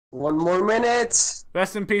1 more minute.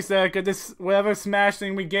 Rest in peace, Erica. This whatever Smash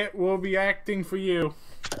thing we get, we'll be acting for you.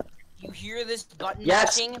 You hear this button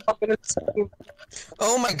Yes. mashing?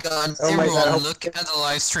 Oh my god, Oh my everyone, God. look at the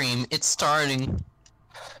live stream. It's starting.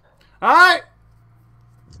 Alright!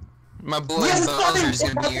 My boy Yes, Bowser's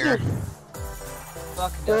it's gonna be here.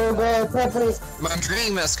 Fuck no. My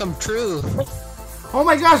dream has come true. Oh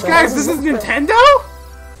my gosh, guys, this is Nintendo?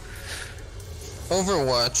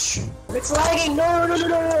 Overwatch. It's lagging.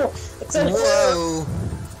 No. It's a Whoa.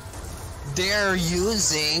 They're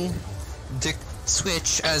using the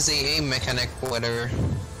Switch as a aim mechanic, whatever.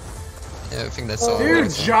 Yeah, I think that's all.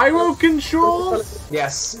 Dude, gyro controls?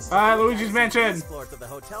 Yes. Alright, Luigi's Mansion. Explore to the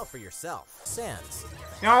hotel for yourself. Sans.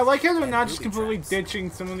 Now, I like how they're not just completely ditching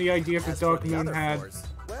some of the ideas that As for Dark the Moon other had. floors,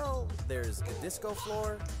 well, there's the disco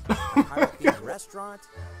floor, a high-themed restaurant.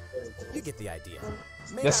 You get the idea.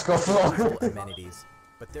 May Disco not have floor. usual amenities,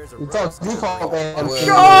 but there's a You talk default, man. Whoa.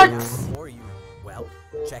 Sharks! Or you, well,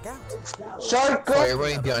 check out. Shark. Oh, you're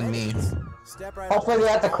right behind me. Step right Hopefully they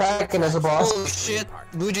have the Kraken as a boss. Oh shit,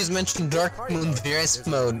 Luigi's mentioned Dark Moon VS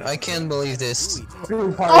mode. I can't believe this.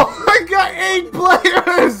 Oh my god, 8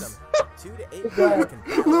 players! 2 to 8 players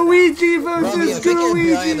can Luigi Robbie, I versus think you're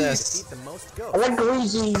behind Luigi! us. defeat the most I ghosts. like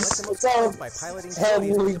Collect Luigi's. the most What's up? points by piloting Hell,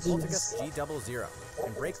 Sylvia's Luigi's. Poltergust G00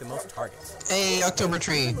 and break the most targets. Hey, October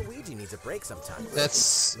tree. Luigi needs a break sometime.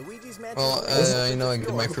 That's... Luigi's Mansion Well, is I know I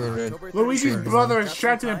get my favorite. October Luigi's 31st. brother is Got some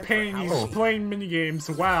trapped in a time for pain and he's Oh. playing minigames.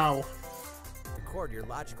 Wow. Record your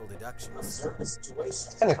logical deductions.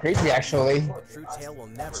 Kind of creepy, actually. The true tale will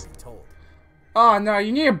never be told. Oh no,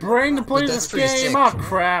 you need a brain to play But this that's pretty game? sick. Oh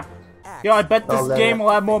crap. Yo, I bet this Oh, game will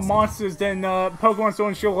have more monsters than Pokemon Sword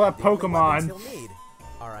and Shield will have The only weapons Pokemon. he'll need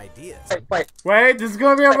are ideas. Wait. Wait, this is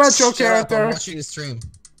gonna be a retro Shut up, I'm character. watching the stream.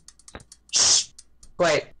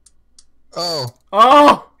 Wait. Oh.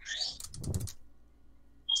 Oh!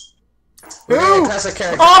 We're getting a Who? classic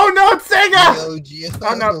character. Oh no, it's Sega! Neo Geo.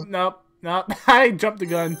 Oh no. I jumped the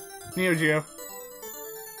gun. Neo Geo.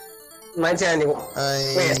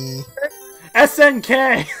 1991.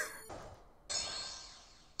 SNK!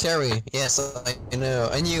 Terry, yes, I know.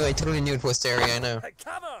 I totally knew it was Terry, I know.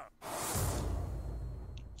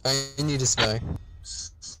 I knew this guy.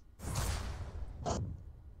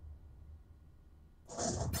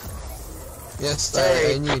 Yes,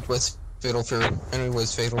 I knew it was Fatal Fury. I knew it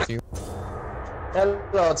was Fatal Fury.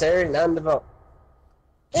 Hello, Terry. None the vote.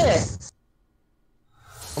 Yeah.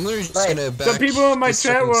 I'm literally just Right. gonna back Some people in my this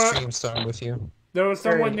chat second were- stream starting with you. There was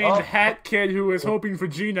someone Very- named oh. Hat Kid who was hoping for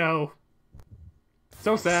Gino.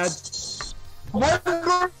 So sad. So,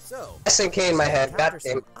 SNK in my head. encounter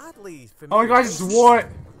Goddamn. some oddly Oh my familiar gosh, it's faces. what?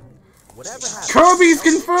 Whatever happens, Kirby's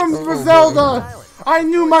confirmed for Oh, Zelda! I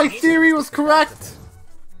knew my theory was correct!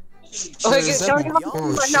 Okay, Is that- tell me about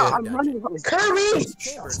oh, right shit. now. I'm running from Kirby.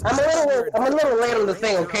 I'm a little late on the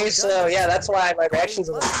thing. Okay, so yeah, that's why my reactions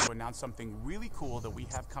are. To announce something really cool that we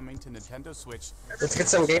have coming to Nintendo Switch. Let's get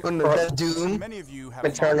some game. Oh, no, Doom. Many of you have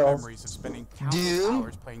Eternal. fond memories of spending countless Doom.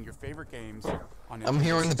 hours playing your favorite games on I'm Nintendo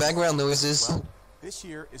hearing the 64. background noises. Well, this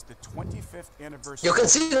year is the 25th anniversary. You can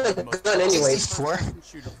see the of most gun anyways. 64?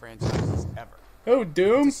 shooter franchises ever. Oh,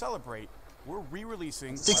 Doom? To celebrate, we're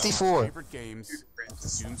re-releasing 64. our favorite games,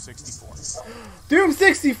 Doom 64. Doom For the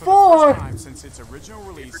 64! first time since its original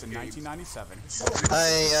release in 1997, I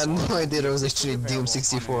had no idea there was actually available Doom on a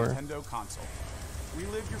 64. Nintendo console.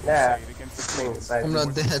 Relive your Yeah. crusade against the Thing demons inside. I'm not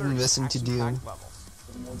with dead 30 and listening to Doom. action-packed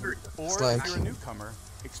levels. Or It's like- if you're a newcomer,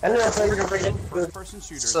 I know, explore it's like the you're first-person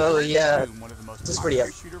shooter So, that makes yeah, Doom one of the most this is pretty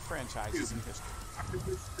popular up. shooter franchises in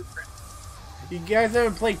history. You guys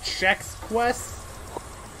ever play Chex Quest?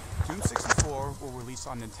 Doom 64 will release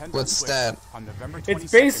on Nintendo What's Switch that? on November 22nd.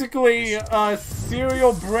 It's basically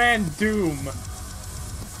cereal brand Doom.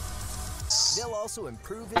 They'll also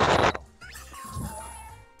improve in battle.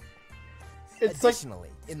 It's like Additionally,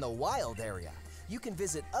 in the wild area, you can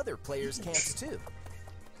visit other players' camps too.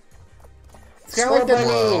 it's kind of like the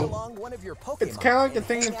Wow. Along one of your Pokemon. it's kind of like the and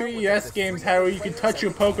thing in hang out with 3DS other games, 3D how you can players touch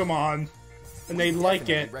your and Pokemon, and they like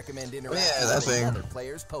definitely it. recommend Yeah, interacting that with thing. other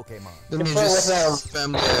players' Pokemon. Then you play just with,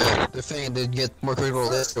 spam the thing to get more critical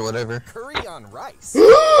hits or whatever. Curry on rice.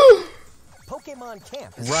 Pokemon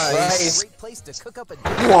Camp is Rice. a great place to cook up a dish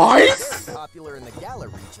Rice? popular in the Galar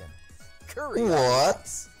region. Curry What? on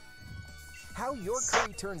rice. How your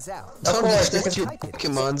curry turns out. Don't course, just let your Type it.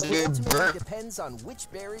 Pokemon do Ultimately burp. depends on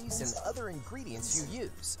which berries and other ingredients you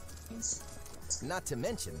use. Not to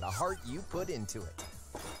mention the heart you put into it.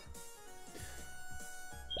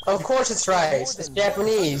 Of course it's rice. It's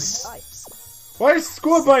Japanese. Types. Why is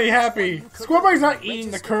Scorebuddy happy? Scorebuddy's not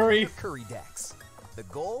eating the curry. Curry decks. The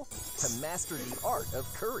goal? To master the art of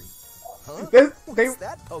curry. Huh? They What's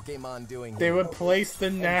that Pokemon doing they here? replaced the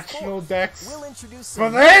national dex. We'll introduce For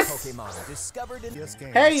some this? new Pokemon discovered in this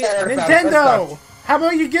game. Hey, Sorry, Nintendo! How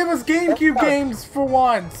about you give us GameCube games for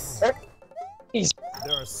once? There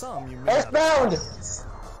are some you may not Earthbound!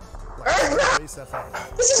 Earthbound! Race FA.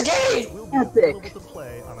 This is gay! Will be available to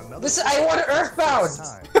play on another I want Earthbound!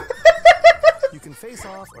 time. You can face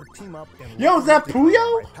off or team up in Yo, is that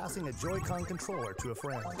Puyo? by passing a Joy-Con controller to a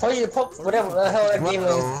friend. Whatever the hell that game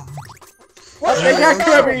is. Wow. What They got the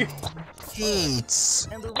Kirby! Hates.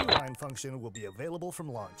 And the rewind function will be available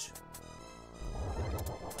from launch.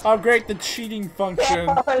 Oh great, the cheating function.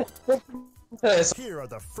 Here are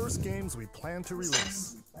the first games we plan to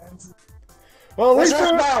release. Well, Where's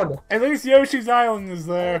Earthbound? at least Yoshi's Island is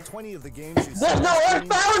there. 20 of the games you see There's no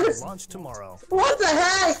Earthbound! will launch tomorrow. What the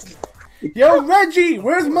heck? Yo, Reggie,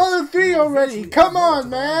 where's Mother 3 already? Come on,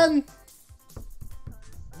 man!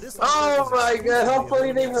 This Oh my god,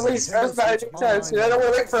 hopefully they release Earthbound anytime soon. I don't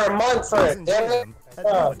want to wait for a month for it, damn it. at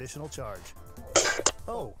no additional charge.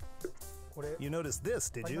 Oh, you noticed this,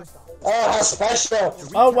 did you? Oh, how special.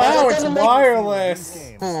 Oh wow, it's doesn't make- wireless. These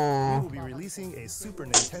games, Oh. we will be releasing a Super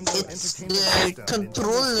Nintendo It's Entertainment the System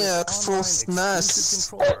controller Nintendo for Switch SNES. Online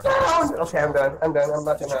exclusive controller. Okay, I'm done. I'm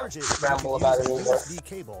not gonna Charge it ramble about it using anymore. USB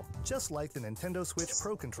cable, just like the Nintendo Switch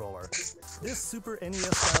Pro controller. This Super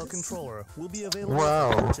NES style controller will be available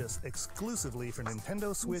Wow. for purchase exclusively for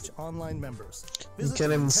Nintendo Switch Online members. Visit Get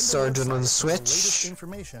the him Nintendo started on website for the Switch. latest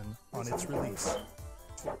information on its release.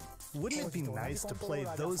 Wouldn't it be nice to play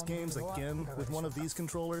those games again with one of these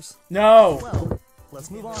controllers? No. Well, let's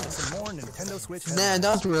move on to some more Nintendo Switch. Nah,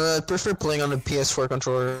 not really. I prefer playing on the PS4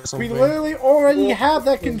 controller or We something. literally already have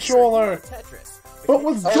that controller, Tetris. but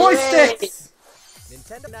with Oh, joysticks!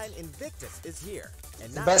 Nintendo 9 Invictus is here. And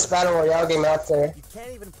The not best only battle royale game out there. you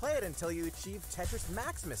can't even play it until you achieve Tetris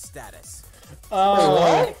Maximus status. Oh,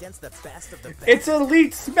 What? Against the best of the best. it's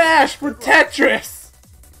Elite Smash for Tetris!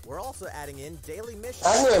 We're also adding in daily missions.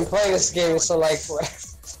 I haven't been playing this game so like.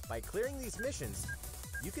 By clearing these missions,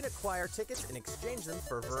 you can acquire tickets and exchange them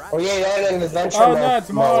for a variety Oh yeah, you're in an adventure Oh mode. no, it's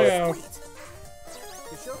Mario.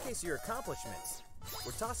 To showcase your accomplishments,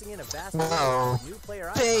 we're tossing in a vast Wow. array of new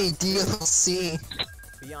player Pay icons. DLC.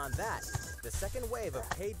 Beyond that, the second wave of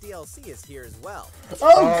paid DLC is here as well.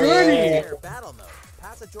 Oh, goody! yeah. Player battle mode.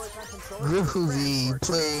 Pass a Joy-Con controller to Groovy. your friends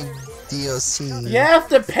or Play DLC. You have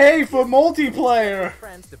to pay for multiplayer!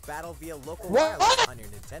 friends to battle via local What? wireless on your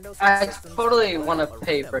Nintendo Switch I systems totally or want to Arena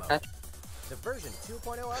pay for mode. Tetris. The version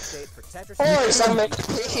 2.0 update for Tetris. Of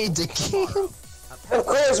course, Hey, the game. of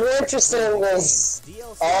course, we're interested in this.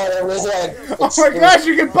 DLC Oh, there was like. Oh my gosh,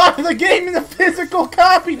 you can buy the game in a physical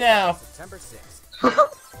copy now! September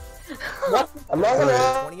 6th. What? I'm not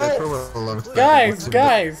gonna lie. Guys,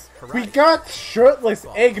 we got shirtless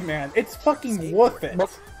Eggman. It's fucking worth it.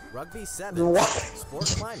 Rugby 7. What?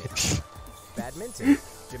 Sports climbing. Badminton.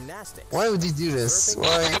 Gymnastics. Why would you do this?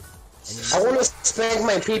 Why? I want to spank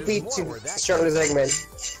my pee-pee to Shirley's Eggman.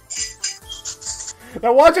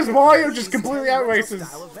 Now watch as Mario just completely outraces.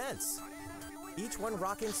 Style events. Each one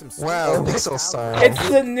rocking some Wow, sweet pixel style. It's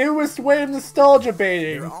the newest way of nostalgia They're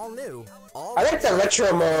baiting. all new. All I like the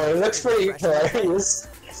retro mode. It looks pretty hilarious.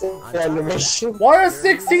 The animation. Why are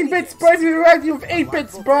 16-bit sprites interacting with 8-bit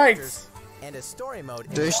sprites? and a story mode.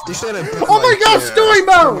 They should have put, Oh my god, story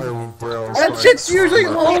mode! mode! That shit's usually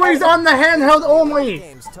always on the handheld only.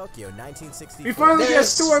 Games Tokyo 1964. We finally get a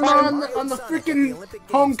story mode on the freaking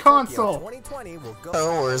home console. 2020 will go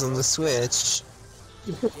Powers on the Switch.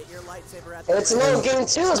 Get your lightsaber at the It's an old game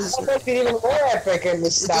too. It's make it even more epic and It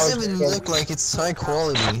doesn't nostalgic. even look like it's high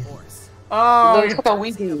quality. Oh, Looks like a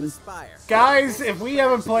Wii game. Spire. guys, if we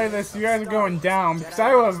ever play this, you guys are going down because I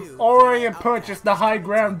have already purchased the High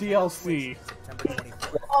Ground DLC. September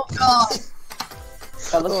 24th. Oh god.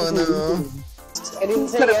 That looks Oh like a Wii no. game.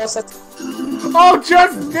 Anything else that's Oh,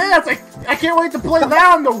 Just Dance! I can't wait to play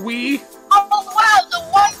that on the Wii. Oh wow, the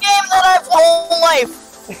one game that I've whole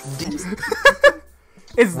life.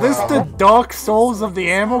 Is this the Dark Souls of the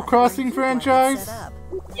Animal Crossing franchise?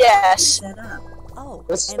 Yes.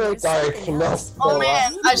 It's so dark enough. Oh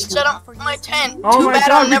man, I set up my tent. Oh Too my bad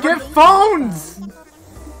god, I'll we never. get phones!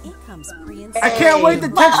 I can't wait to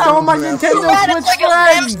text all my Too Nintendo bad Switch it's like a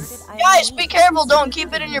damn. friends! Guys, be careful! Don't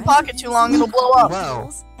keep it in your pocket too long; it'll blow up. Wow.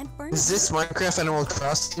 Is this Minecraft Animal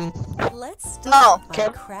Crossing? No.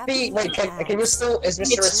 Can you still? Is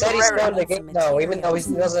Mr. It's Rossetti still in the game? No, even though he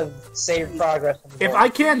doesn't save progress. If I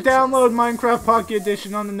can't download Minecraft Pocket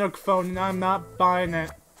Edition on the Nook phone, then I'm not buying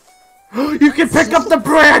it. You can pick up the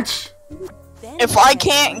branch! If I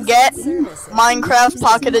can't get Minecraft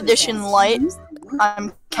Pocket Edition Lite,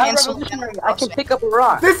 I'm canceling. I can pick up a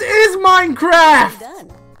rock. This is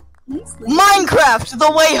Minecraft! Minecraft,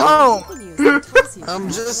 the way home. I'm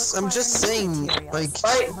just saying, like,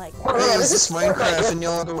 Right? hey, is this Minecraft? And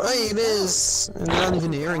y'all go, hey, it is. And you're not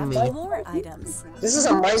even hearing me. This is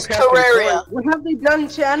a Minecraft Terraria. What have they done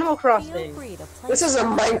to Animal Crossing? This is a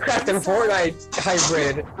Minecraft and Fortnite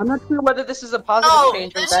hybrid. I'm not sure whether this is a positive No,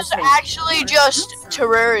 change or this bad is change. actually just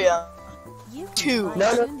Terraria 2. No.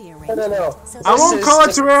 I won't This call it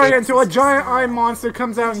is- Terraria until a giant eye monster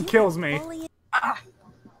comes out and kills me. Yeah,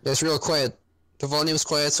 it's real quiet. The volume's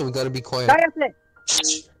quiet, so we gotta be quiet.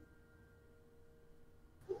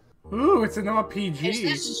 Ooh, it's an RPG. Is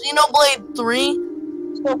this Xenoblade 3?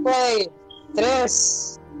 Xenoblade 3. Yeah,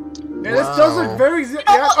 this does look very. Yeah,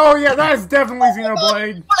 oh yeah, that is definitely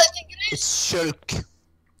Xenoblade. What I think it is? It's Shulk.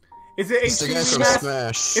 Is it It's the HD guy from remaster?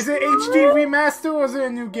 Smash. Is it HD remaster or is it a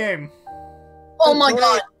new game? Oh my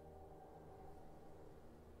god.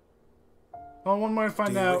 Oh, one more to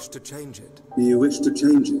find out. to change it? Do you wish to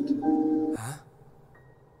change it?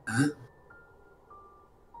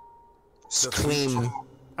 Scream.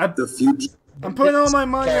 The future. I'm putting all my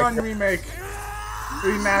money on remake,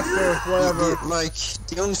 remaster, whatever. Like,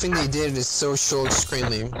 the only thing they did is so Shulk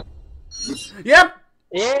screaming. Yep,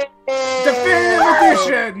 Yeah. definitive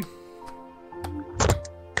edition.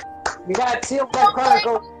 We got Xenoblade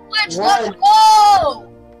Chronicles. Let's One.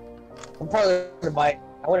 go! I'm probably gonna buy.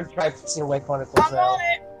 I want to try Xenoblade Chronicles I'm now. on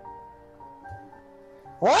it.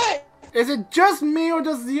 What? Is it just me or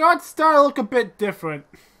does the art style look a bit different?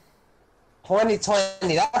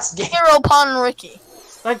 2020. That's game. Hero Pun Ricky.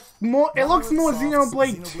 Like more, it looks more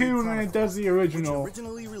Xenoblade 2 than it does the original.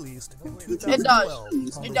 Originally released in It 2012.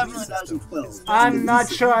 does. It definitely does. I'm not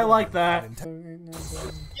sure I like that.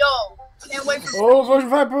 Yo, can't wait for Oh, version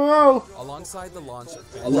 5 Pro. Alongside the launch of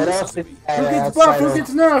What else did Who gets buffed? Who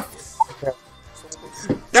gets nerfed?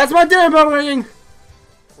 That's my demo rating.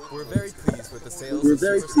 We're very pleased with the sales. We're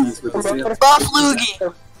very pleased with the sales. Buff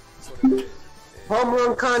Loogie. Home run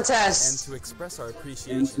And contest. to express our And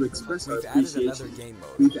appreciation, to express our we've added another appreciation, game mode,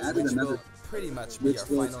 we've added which another, will pretty much be which our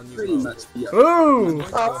will final new pretty mode. much be our Ooh!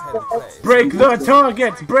 Go ahead and play. Break the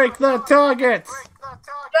target! Break the target!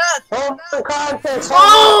 Home run contest.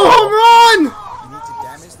 Oh, home run! You need to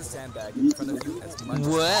damage the sandbag in front of you as much as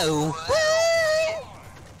Whoa.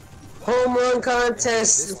 Home run this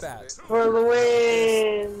contest bat, for the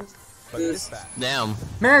win. but this bat. Damn.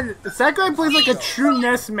 Man, Sakurai plays like a true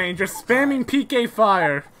NES main, just spamming PK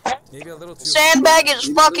fire. Maybe a little too. Sandbag is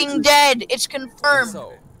fucking dead. It's confirmed.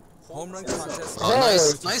 So, home run contest.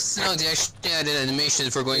 Oh, nice to know they actually added animation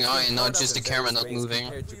for going on and not just the camera not moving.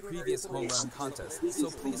 Compared to previous home run contests, so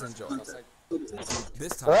please enjoy.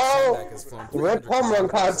 This time, Well, Sandbag has flown Rip 300 home run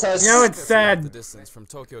contest. You know, it's the sad. distance from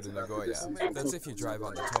Tokyo to Nagoya. That's if you drive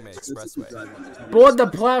on the Tomei Expressway. Board the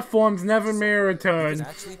platforms never may You return. can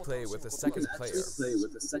actually play with a second player. play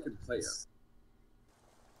with the second player.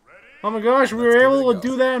 Oh my gosh, we were able to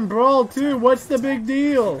do that in Brawl too. What's the big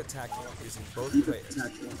deal? Attacking using both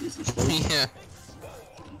players. Yeah.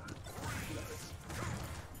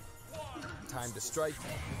 Time to strike.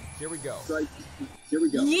 Here we go. Here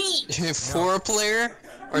we go. Four player?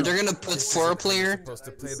 Or they're gonna put four player? Supposed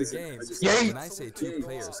to play the game. Yay. When I say two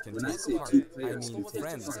players can When I take say part, two I players mean can take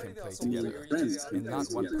friends part, can play I mean together, friends can and play not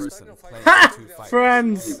one together. person playing Ha! two fighters.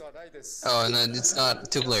 Friends! Oh, no, it's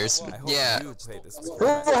not two players. I hope Yeah. you play this with Who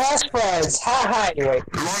your friends. has friends? Ha ha. Anyway.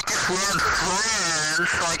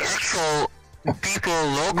 Like actual people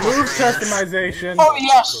local. Move customization. Oh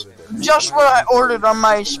yes, just what I ordered on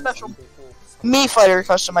my special Mii Fighter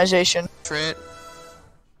customization. Right?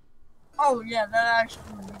 Oh yeah, that actually.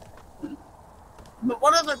 But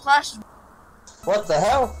what other classes? What the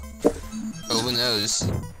hell? Oh, who knows?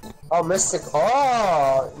 Oh, Mystic.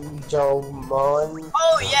 Oh, Jomon.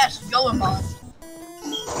 Oh yes, Goemon.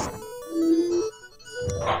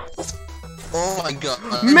 Oh my god.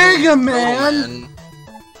 Mega Oh, Man!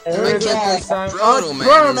 I Who is it can't this time? believe Oh, Proto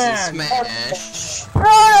Proto Man Man! is in Smash.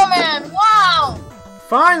 Proto Man, wow!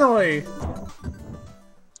 Finally!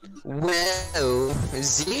 Whoa.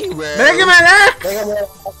 Zero. Mega Man X! Mega Man.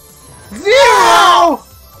 Zero!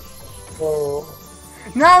 Oh.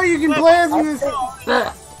 Now you can play as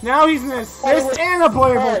an Now he's an assist and a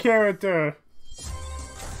playable character.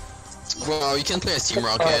 Wow, you can play as Team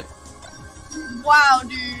Rocket. Wow,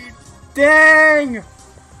 dude. Dang! Dude,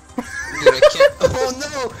 I can't.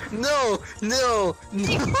 Oh no! No!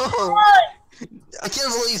 I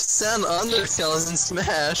can't believe Sam Undertale is in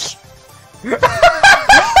Smash.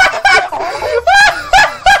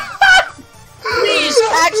 Please,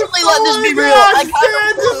 actually let this be Oh my real. God, I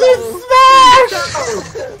Sans is in Smash!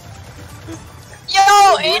 Yo,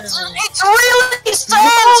 it's really Sans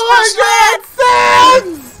Oh my God,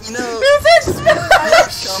 Sans! You know, said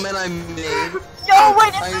Smash! Comment I made. Yo,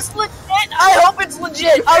 wait, is this legit? I hope it's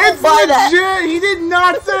legit. I will It's buy that. legit! He did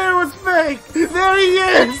not say it was fake! There he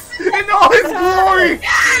is! In all his glory!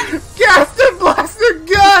 Gaster Blaster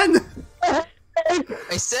Gun!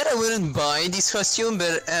 I said I wouldn't buy these costumes,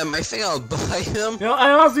 but I think I'll buy them. You know,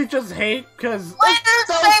 I honestly just hate, because... Later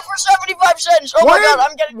today for 75 cents. Oh my god,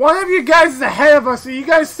 I'm getting... One of you guys is ahead of us, so you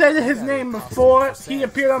guys said his name before he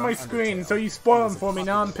appeared on my screen, so you spoiled him for me,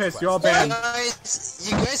 now I'm pissed, you're all banned.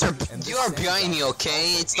 You guys are behind me,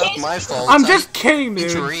 okay? It's not my fault. I'm just kidding, I need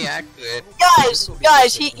to dude. react to it.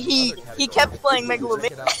 Guys, he kept playing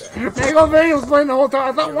Megalovania. Megalovania was playing the whole time,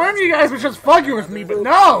 I thought one of you guys was just fucking with me, but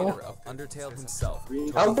no! Undertale himself.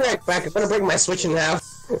 I'll be right back. I'm gonna break my Switch in half.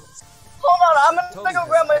 Hold on, I'm gonna go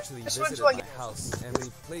grab my Actually Switch visited so I my can... house and we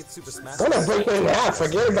played Super Smash. I'm gonna break it in half.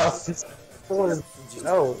 Forget about this.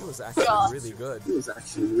 Oh. It was actually really good. It was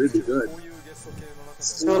actually really good.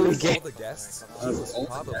 Slowly All get. the guests, Out he of was all the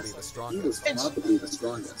probably guests, the he was strongest. probably the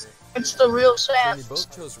strongest. It's the real We Sans.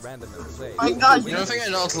 both chose random to play. My god, You know, the thing I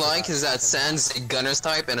don't like is that Sans a Gunners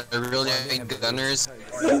type, and I really hate Gunners.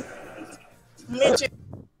 me too.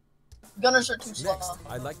 Gunners are too slow. Next,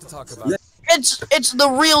 I'd like to talk about It's the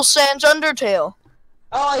real Sans Undertale.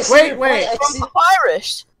 Oh, I see. Wait. I From see.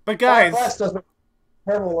 Papyrus. But guys,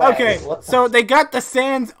 okay, so they got the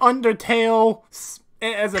Sans Undertale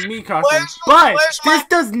as a Mii costume, but this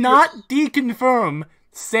does not deconfirm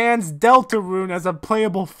Sans Deltarune as a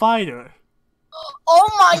playable fighter. Oh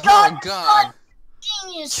my god, Oh god,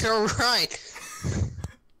 genius. you're right.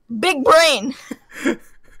 Big brain.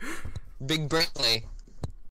 Big Brainly.